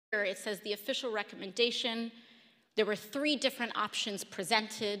it says the official recommendation, there were 3 different options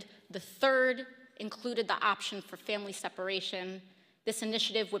presented. The third included the option for family separation. This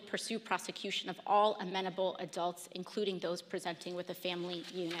initiative would pursue prosecution of all amenable adults, including those presenting with a family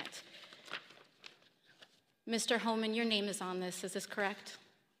unit. Mr. Homan, your name is on this, is this correct?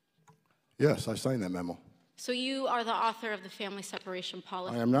 Yes, I signed that memo. So you are the author of the family separation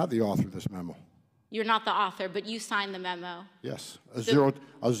policy? I am not the author of this memo. You're not the author, but you signed the memo? Yes, a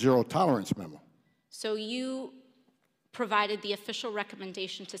zero tolerance memo. So you provided the official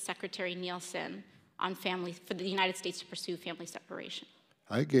recommendation to Secretary Nielsen on for the United States to pursue family separation?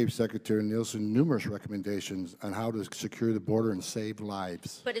 I gave Secretary Nielsen numerous recommendations on how to secure the border and save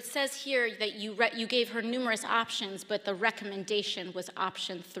lives. But it says here that you gave her numerous options, but the recommendation was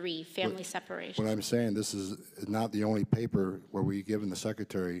option 3, family separation. What I'm saying, this is not the only paper where we've given the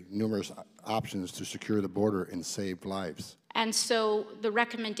Secretary numerous options to secure the border and save lives. And so the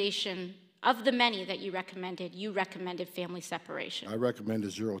recommendation, of the many that you recommended family separation. I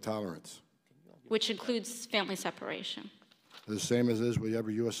recommended zero tolerance. Which includes family separation. The same as is with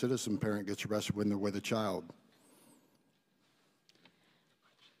every U.S. citizen parent gets arrested when they're with a child.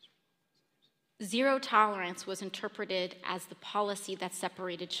 Zero tolerance was interpreted as the policy that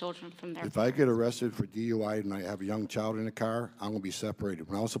separated children from their parents. If I get arrested for DUI and I have a young child in the car, I'm going to be separated.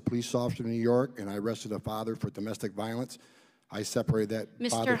 When I was a police officer in New York and I arrested a father for domestic violence, I separated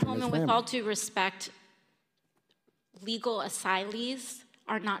that father from his family. Mr. Homan, with all due respect, legal asylees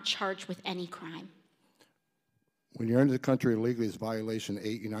are not charged with any crime. When you're into the country illegally, it's violation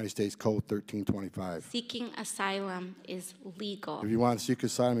 8 United States Code 1325. Seeking asylum is legal. If you want to seek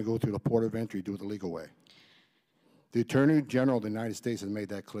asylum, you go through the port of entry, do it the legal way. The Attorney General of the United States has made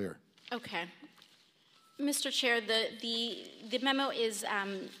that clear. Okay. Mr. Chair, the memo is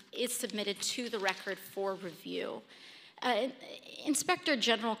submitted to the record for review. Inspector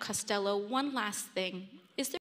General Costello, one last thing.